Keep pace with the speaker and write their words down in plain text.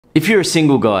If you're a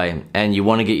single guy and you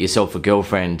want to get yourself a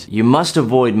girlfriend, you must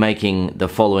avoid making the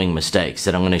following mistakes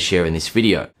that I'm going to share in this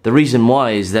video. The reason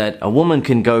why is that a woman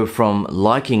can go from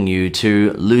liking you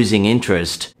to losing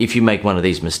interest if you make one of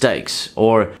these mistakes.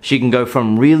 Or she can go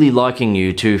from really liking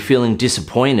you to feeling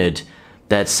disappointed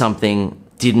that something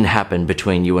didn't happen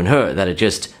between you and her, that it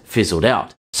just fizzled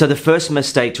out. So the first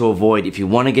mistake to avoid if you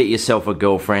want to get yourself a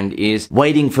girlfriend is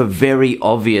waiting for very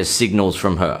obvious signals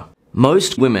from her.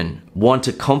 Most women want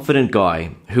a confident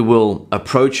guy who will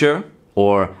approach her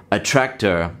or attract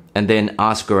her and then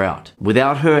ask her out,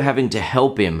 without her having to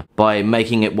help him by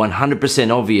making it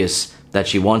 100% obvious that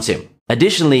she wants him.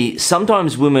 Additionally,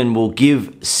 sometimes women will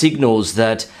give signals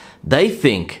that they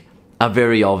think are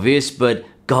very obvious, but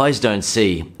guys don't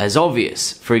see as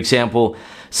obvious. For example,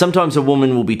 sometimes a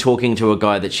woman will be talking to a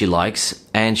guy that she likes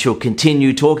and she'll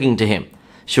continue talking to him.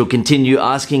 She'll continue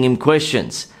asking him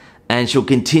questions. And she'll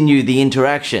continue the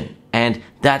interaction. And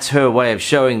that's her way of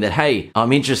showing that, hey,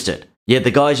 I'm interested. Yet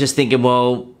the guy's just thinking,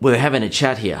 well, we're having a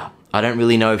chat here. I don't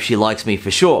really know if she likes me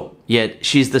for sure. Yet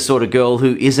she's the sort of girl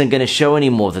who isn't going to show any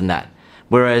more than that.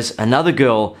 Whereas another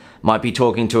girl might be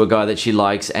talking to a guy that she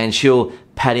likes and she'll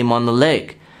pat him on the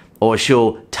leg. Or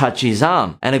she'll touch his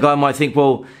arm. And a guy might think,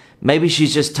 well, maybe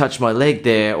she's just touched my leg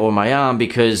there or my arm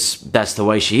because that's the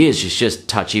way she is. She's just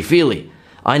touchy-feely.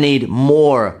 I need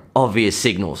more obvious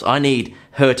signals. I need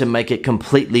her to make it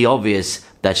completely obvious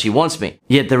that she wants me.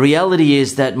 Yet the reality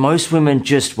is that most women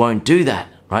just won't do that,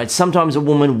 right? Sometimes a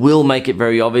woman will make it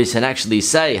very obvious and actually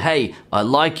say, hey, I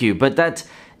like you, but that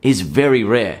is very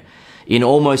rare. In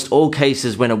almost all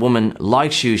cases when a woman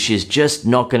likes you, she's just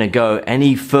not going to go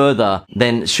any further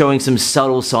than showing some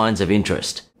subtle signs of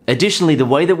interest. Additionally, the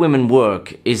way that women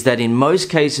work is that in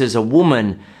most cases a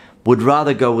woman would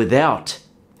rather go without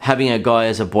having a guy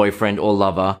as a boyfriend or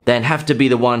lover than have to be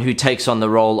the one who takes on the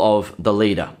role of the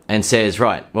leader and says,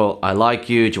 right, well, I like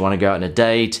you. Do you want to go out on a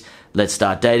date? Let's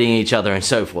start dating each other and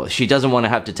so forth. She doesn't want to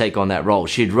have to take on that role.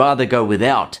 She'd rather go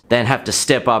without than have to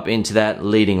step up into that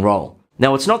leading role.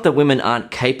 Now, it's not that women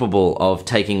aren't capable of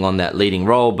taking on that leading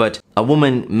role, but a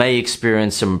woman may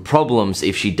experience some problems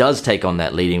if she does take on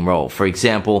that leading role. For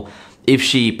example, if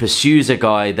she pursues a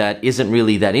guy that isn't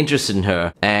really that interested in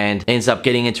her and ends up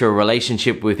getting into a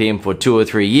relationship with him for 2 or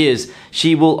 3 years,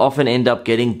 she will often end up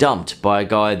getting dumped by a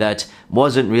guy that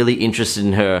wasn't really interested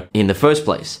in her in the first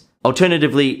place.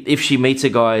 Alternatively, if she meets a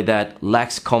guy that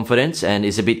lacks confidence and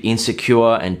is a bit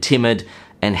insecure and timid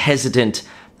and hesitant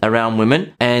around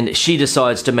women, and she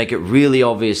decides to make it really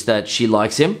obvious that she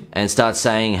likes him and starts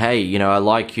saying, hey, you know, I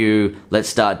like you, let's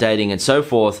start dating and so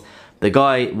forth, the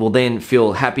guy will then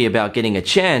feel happy about getting a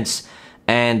chance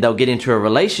and they'll get into a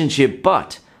relationship,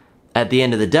 but at the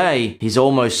end of the day, he's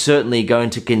almost certainly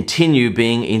going to continue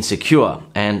being insecure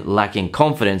and lacking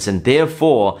confidence, and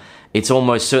therefore it's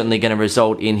almost certainly going to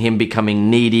result in him becoming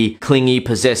needy, clingy,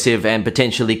 possessive, and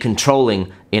potentially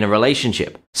controlling in a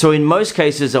relationship. So in most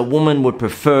cases, a woman would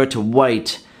prefer to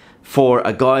wait for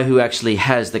a guy who actually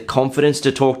has the confidence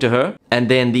to talk to her and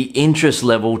then the interest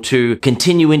level to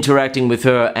continue interacting with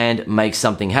her and make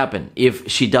something happen. If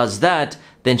she does that,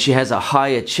 then she has a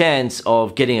higher chance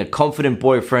of getting a confident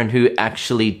boyfriend who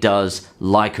actually does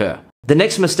like her. The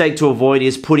next mistake to avoid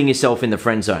is putting yourself in the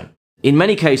friend zone. In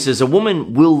many cases, a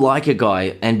woman will like a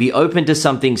guy and be open to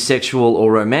something sexual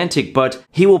or romantic, but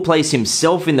he will place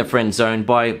himself in the friend zone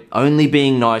by only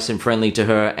being nice and friendly to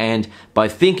her and by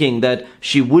thinking that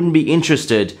she wouldn't be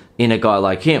interested in a guy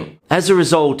like him. As a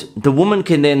result, the woman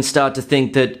can then start to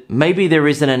think that maybe there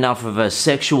isn't enough of a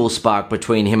sexual spark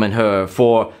between him and her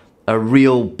for a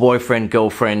real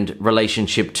boyfriend-girlfriend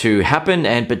relationship to happen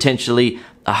and potentially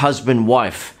a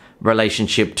husband-wife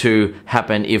relationship to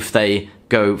happen if they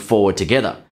go forward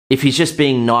together. If he's just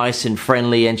being nice and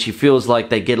friendly and she feels like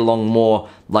they get along more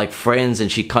like friends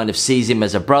and she kind of sees him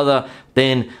as a brother,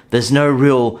 then there's no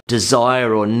real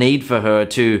desire or need for her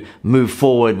to move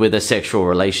forward with a sexual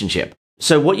relationship.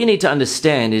 So what you need to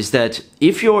understand is that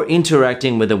if you're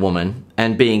interacting with a woman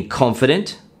and being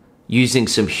confident, using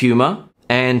some humor,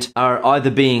 and are either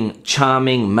being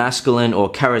charming, masculine, or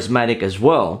charismatic as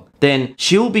well, then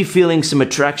she'll be feeling some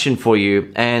attraction for you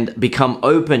and become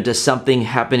open to something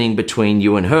happening between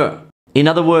you and her. In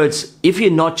other words, if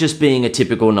you're not just being a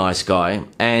typical nice guy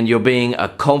and you're being a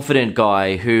confident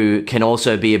guy who can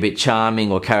also be a bit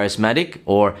charming or charismatic,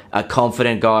 or a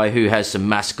confident guy who has some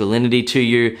masculinity to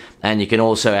you and you can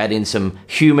also add in some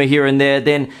humor here and there,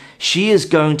 then she is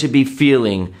going to be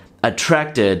feeling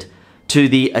attracted to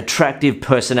the attractive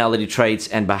personality traits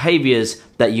and behaviors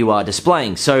that you are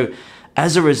displaying. So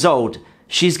as a result,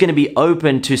 she's going to be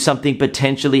open to something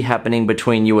potentially happening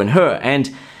between you and her.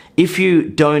 And if you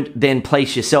don't then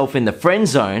place yourself in the friend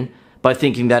zone by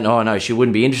thinking that, oh no, she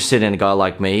wouldn't be interested in a guy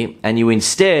like me, and you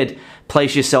instead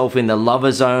place yourself in the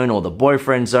lover zone or the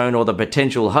boyfriend zone or the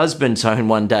potential husband zone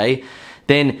one day,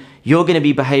 then you're going to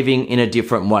be behaving in a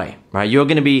different way, right? You're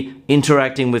going to be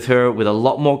interacting with her with a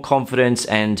lot more confidence,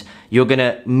 and you're going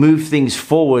to move things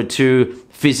forward to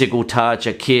physical touch,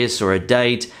 a kiss or a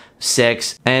date,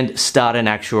 sex, and start an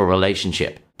actual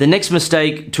relationship. The next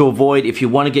mistake to avoid if you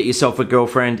want to get yourself a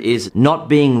girlfriend is not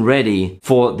being ready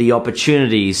for the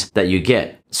opportunities that you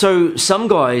get. So some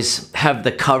guys have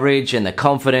the courage and the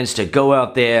confidence to go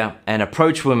out there and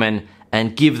approach women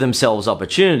and give themselves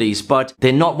opportunities, but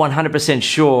they're not 100%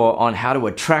 sure on how to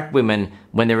attract women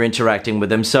when they're interacting with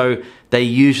them, so they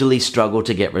usually struggle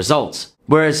to get results.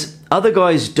 Whereas other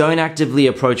guys don't actively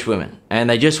approach women, and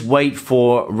they just wait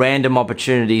for random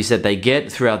opportunities that they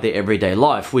get throughout their everyday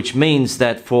life, which means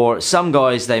that for some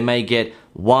guys, they may get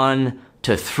 1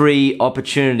 to 3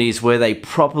 opportunities where they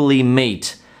properly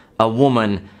meet a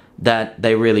woman that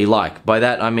they really like. By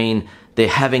that, I mean they're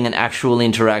having an actual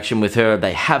interaction with her,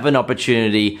 they have an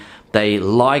opportunity, they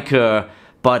like her,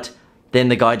 but then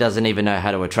the guy doesn't even know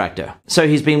how to attract her. So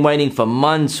he's been waiting for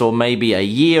months or maybe a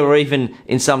year or even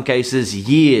in some cases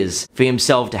years for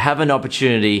himself to have an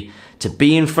opportunity to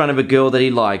be in front of a girl that he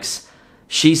likes.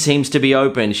 She seems to be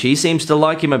open, she seems to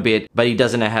like him a bit, but he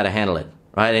doesn't know how to handle it,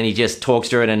 right? And he just talks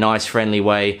to her in a nice friendly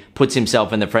way, puts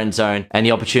himself in the friend zone, and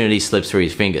the opportunity slips through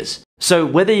his fingers. So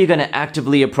whether you're going to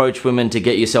actively approach women to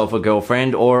get yourself a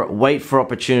girlfriend or wait for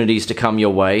opportunities to come your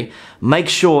way, make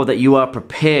sure that you are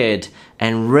prepared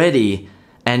and ready,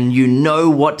 and you know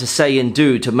what to say and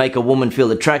do to make a woman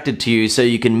feel attracted to you so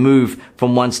you can move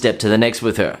from one step to the next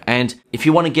with her. And if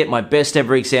you want to get my best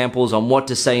ever examples on what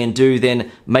to say and do,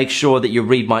 then make sure that you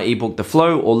read my ebook The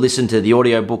Flow or listen to the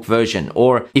audiobook version.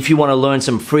 Or if you want to learn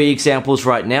some free examples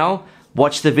right now,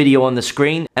 watch the video on the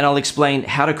screen and I'll explain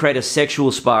how to create a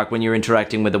sexual spark when you're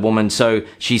interacting with a woman so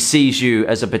she sees you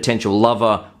as a potential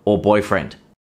lover or boyfriend.